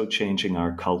in so changing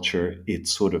our culture, it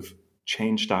sort of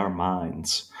changed our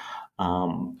minds.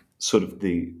 Sort of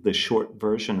the short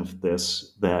version of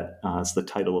this that is the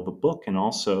title of a book, and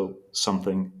also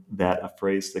something that a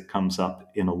phrase that comes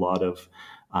up in a lot of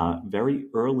very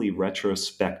early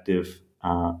retrospective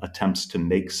attempts to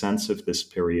make sense of this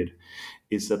period,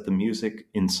 is that the music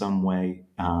in some way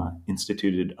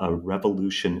instituted a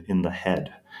revolution in the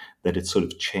head, that it sort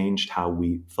of changed how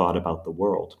we thought about the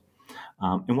world.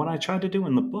 And what I try to do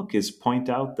in the book is point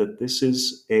out that this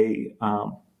is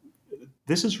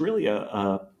really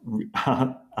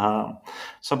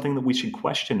something that we should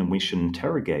question and we should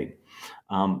interrogate.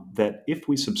 That if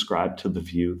we subscribe to the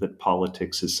view that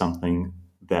politics is something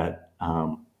that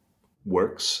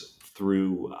works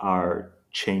through our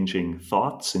changing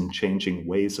thoughts and changing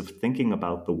ways of thinking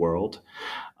about the world,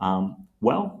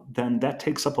 well, then that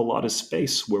takes up a lot of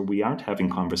space where we aren't having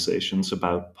conversations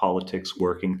about politics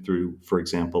working through, for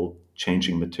example,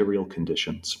 changing material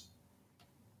conditions.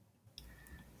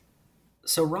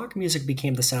 So rock music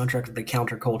became the soundtrack of the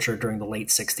counterculture during the late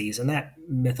 60s, and that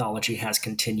mythology has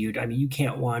continued. I mean, you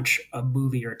can't watch a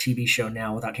movie or a TV show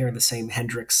now without hearing the same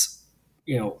Hendrix,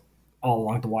 all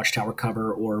along the Watchtower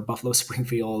cover, or Buffalo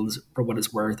Springfield's For What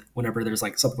It's Worth, whenever there's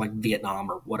like something like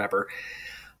Vietnam or whatever.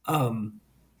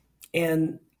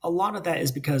 And a lot of that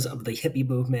is because of the hippie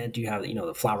movement. You have,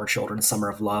 the Flower Children, Summer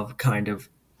of Love kind of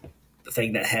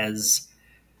thing that has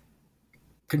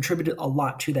contributed a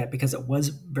lot to that because it was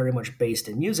very much based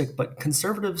in music. But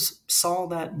conservatives saw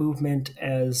that movement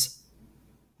as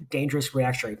dangerous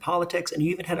reactionary politics, and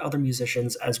you even had other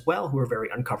musicians as well who were very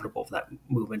uncomfortable with that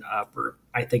movement.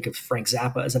 I think of Frank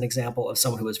Zappa as an example of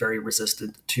someone who was very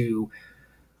resistant to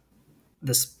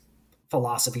this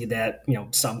philosophy that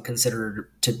some considered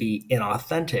to be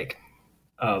inauthentic.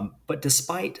 But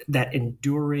despite that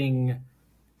enduring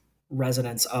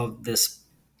resonance of this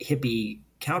hippie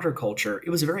counterculture, it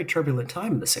was a very turbulent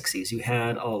time in the 60s. You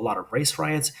had a lot of race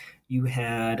riots. You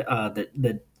had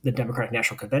the Democratic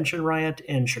National Convention riot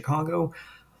in Chicago.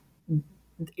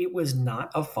 It was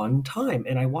not a fun time,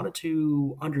 and I wanted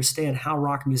to understand how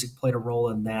rock music played a role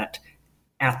in that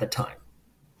at the time.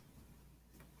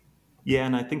 Yeah,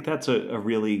 and I think that's a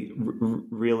really,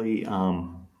 really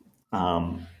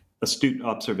astute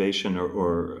observation,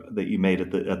 or that you made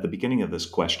at the beginning of this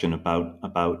question about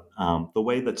the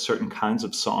way that certain kinds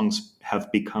of songs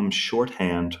have become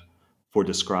shorthand for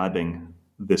describing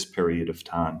this period of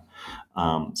time.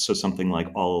 So something like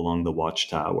All Along the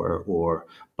Watchtower or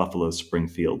Buffalo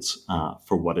Springfield's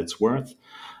For What It's Worth.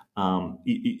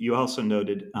 You also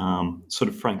noted sort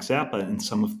of Frank Zappa and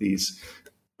some of these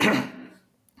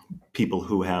people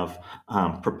who have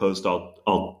proposed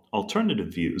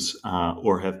alternative views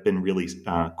or have been really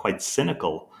quite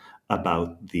cynical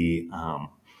about the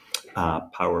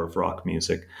power of rock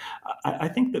music. I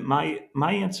think that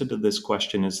my answer to this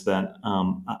question is that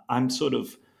I'm sort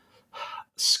of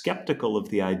skeptical of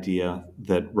the idea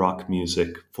that rock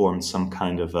music forms some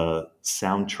kind of a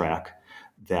soundtrack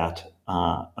that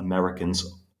Americans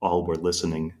all were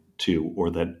listening to, or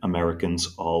that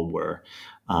Americans all were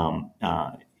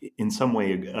in some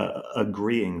way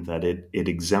agreeing that it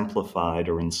exemplified,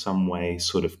 or in some way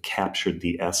sort of captured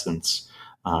the essence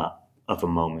of a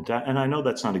moment. And I know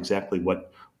that's not exactly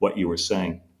what you were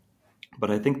saying, but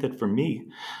I think that for me,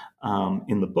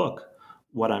 in the book,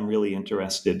 what I'm really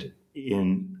interested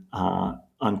in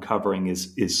uncovering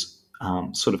is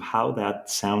sort of how that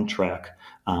soundtrack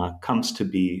comes to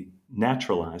be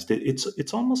naturalized.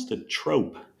 It's almost a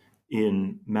trope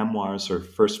in memoirs or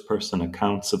first-person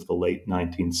accounts of the late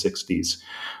 1960s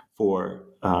for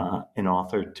an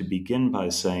author to begin by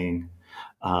saying,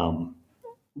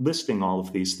 listing all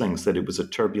of these things, that it was a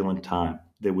turbulent time.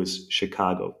 There was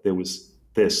Chicago, there was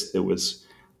this, there was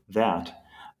that.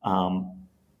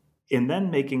 And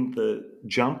then making the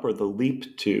jump or the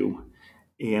leap to,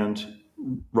 and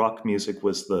rock music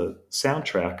was the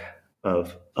soundtrack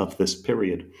of this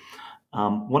period.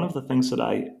 One of the things that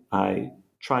I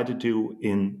try to do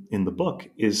in the book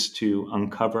is to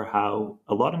uncover how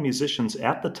a lot of musicians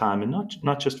at the time, and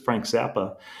not just Frank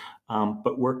Zappa,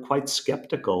 but were quite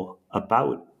skeptical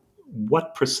about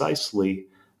what precisely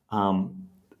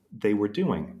they were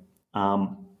doing.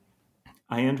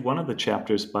 I end one of the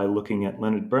chapters by looking at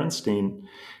Leonard Bernstein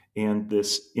And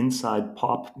this Inside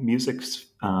Pop music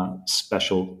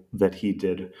special that he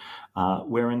did,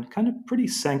 where in kind of pretty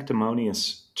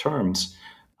sanctimonious terms,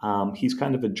 he's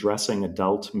kind of addressing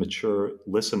adult, mature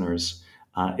listeners,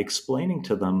 explaining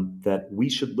to them that we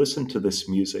should listen to this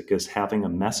music as having a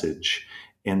message,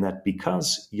 and that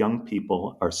because young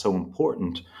people are so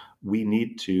important, we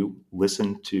need to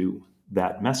listen to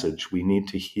that message. We need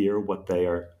to hear what they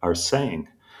are saying.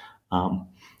 Um,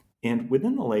 and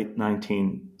within the late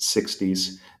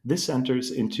 1960s, this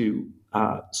enters into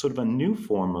sort of a new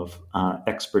form of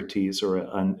expertise, or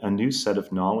a new set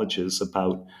of knowledges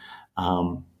about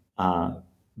um,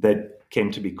 that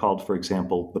came to be called, for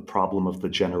example, the problem of the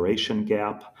generation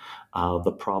gap,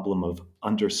 the problem of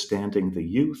understanding the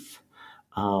youth.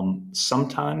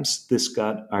 Sometimes this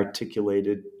got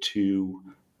articulated to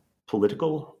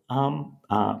political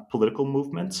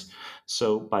movements.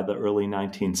 So by the early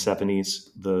 1970s,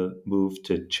 the move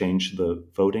to change the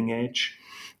voting age.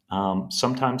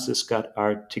 Sometimes this got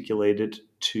articulated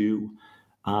to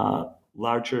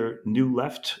larger New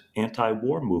Left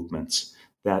anti-war movements.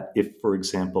 That if, for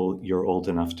example, you're old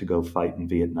enough to go fight in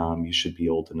Vietnam, you should be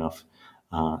old enough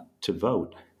to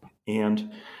vote.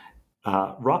 And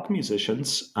rock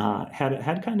musicians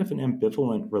had kind of an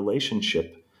ambivalent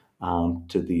relationship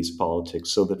to these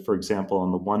politics. So that, for example, on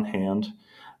the one hand,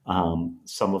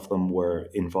 some of them were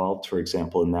involved, for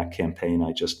example, in that campaign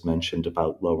I just mentioned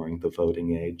about lowering the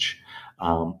voting age,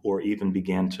 or even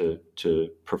began to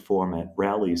perform at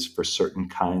rallies for certain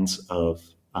kinds of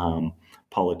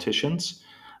politicians.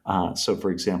 So,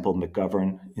 for example,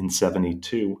 McGovern in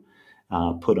 '72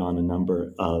 put on a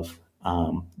number of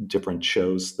different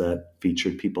shows that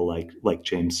featured people like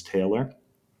James Taylor.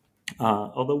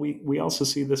 Although we also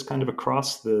see this kind of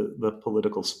across the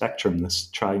political spectrum,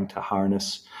 this trying to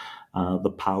harness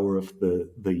the power of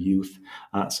the youth,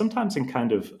 sometimes in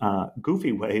kind of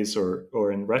goofy ways,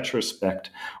 or in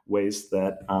retrospect, ways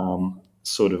that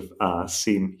sort of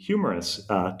seem humorous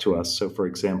to us. So, for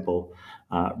example,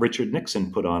 Richard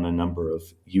Nixon put on a number of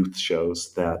youth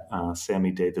shows that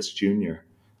Sammy Davis Jr.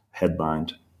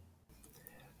 headlined.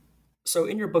 So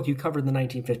in your book, you covered the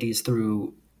 1950s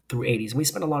through 80s, and we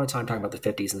spent a lot of time talking about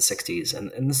the 50s and 60s. And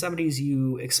in the 70s,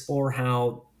 you explore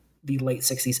how the late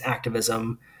 60s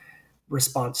activism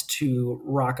response to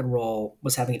rock and roll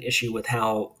was having an issue with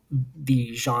how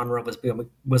the genre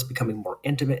was becoming more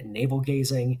intimate and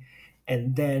navel-gazing.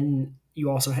 And then you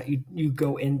also you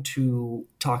go into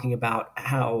talking about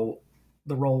how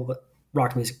the role that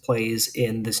rock music plays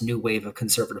in this new wave of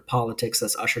conservative politics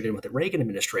that's ushered in with the Reagan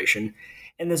administration.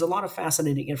 And there's a lot of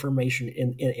fascinating information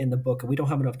in the book, and we don't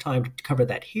have enough time to cover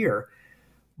that here.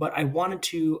 But I wanted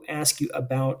to ask you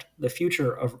about the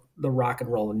future of the rock and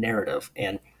roll narrative.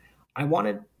 And I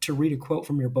wanted to read a quote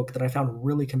from your book that I found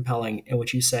really compelling, in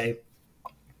which you say,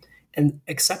 "And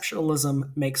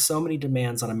exceptionalism makes so many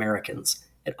demands on Americans.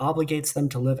 It obligates them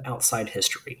to live outside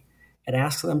history. It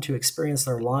asks them to experience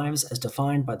their lives as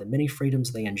defined by the many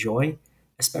freedoms they enjoy,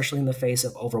 especially in the face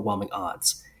of overwhelming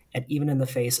odds, and even in the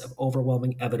face of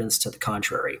overwhelming evidence to the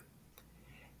contrary."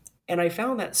 And I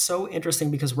found that so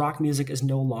interesting because rock music is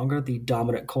no longer the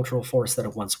dominant cultural force that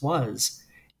it once was.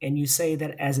 And you say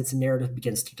that as its narrative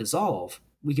begins to dissolve,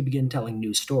 we can begin telling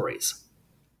new stories.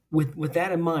 With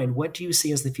that in mind, what do you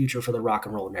see as the future for the rock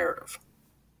and roll narrative?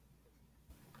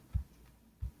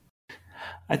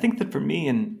 I think that for me,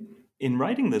 in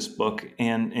writing this book,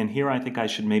 and here I think I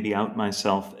should maybe out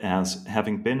myself as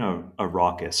having been a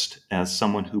rockist, as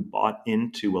someone who bought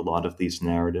into a lot of these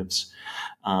narratives,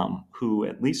 who,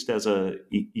 at least as a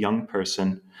young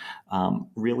person,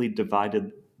 really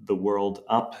divided the world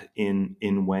up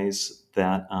in ways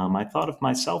that I thought of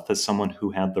myself as someone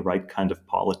who had the right kind of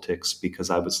politics because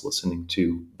I was listening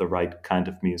to the right kind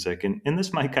of music. And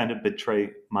this might kind of betray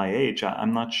my age.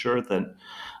 I'm not sure that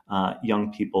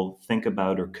young people think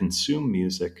about or consume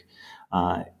music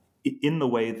in the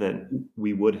way that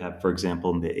we would have, for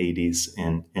example, in the 80s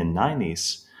and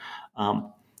 90s.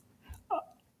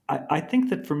 I think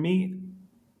that for me,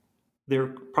 there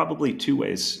are probably two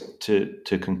ways to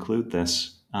conclude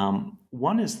this.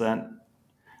 One is that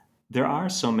there are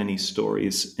so many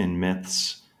stories and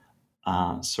myths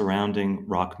surrounding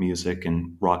rock music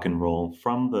and rock and roll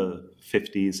from the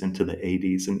 50s into the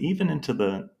 80s and even into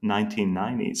the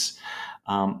 1990s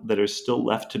that are still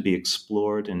left to be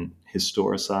explored and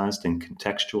historicized and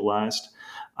contextualized.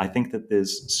 I think that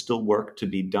there's still work to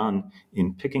be done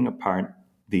in picking apart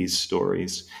these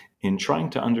stories, in trying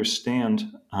to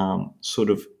understand sort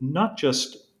of not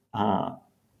just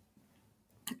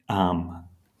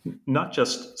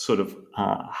sort of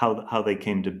how they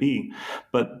came to be.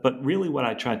 But really, what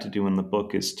I tried to do in the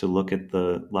book is to look at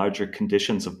the larger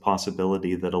conditions of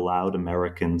possibility that allowed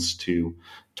Americans to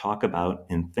talk about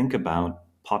and think about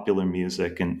popular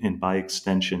music and by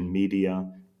extension,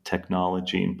 media,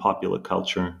 technology, and popular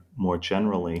culture more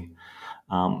generally.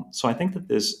 So I think that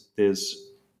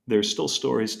there's still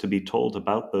stories to be told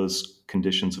about those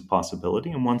conditions of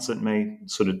possibility, and ones that may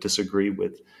sort of disagree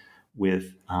with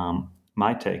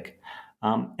my take.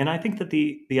 And I think that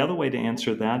the other way to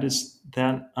answer that is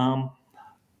that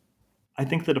I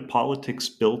think that a politics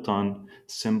built on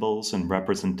symbols and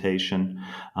representation,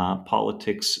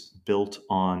 politics built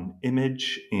on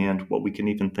image and what we can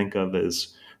even think of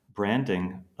as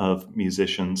branding of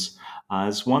musicians,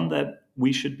 is one that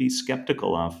we should be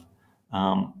skeptical of.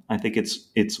 I think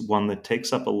it's one that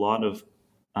takes up a lot of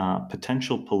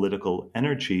potential political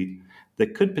energy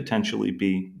that could potentially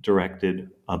be directed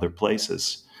other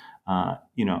places.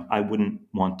 I wouldn't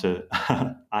want to.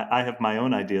 I have my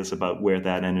own ideas about where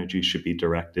that energy should be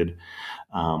directed,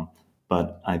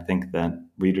 but I think that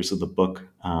readers of the book,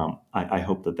 I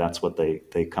hope that that's what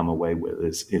they come away with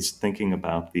is thinking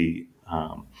about the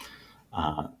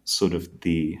sort of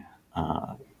the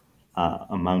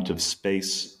amount of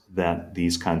space that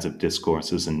these kinds of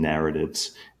discourses and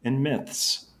narratives and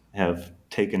myths have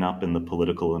taken up in the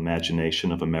political imagination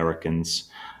of Americans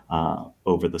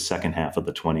over the second half of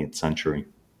the 20th century.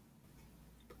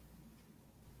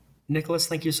 Nicholas,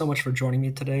 thank you so much for joining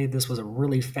me today. This was a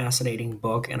really fascinating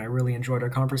book, and I really enjoyed our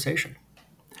conversation.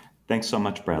 Thanks so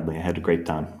much, Bradley. I had a great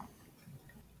time.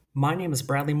 My name is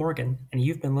Bradley Morgan, and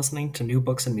you've been listening to New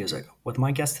Books in Music with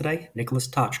my guest today, Nicholas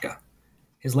Tochka.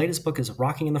 His latest book is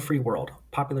Rocking in the Free World,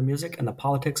 Popular Music and the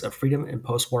Politics of Freedom in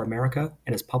Postwar America,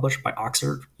 and is published by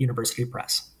Oxford University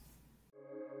Press.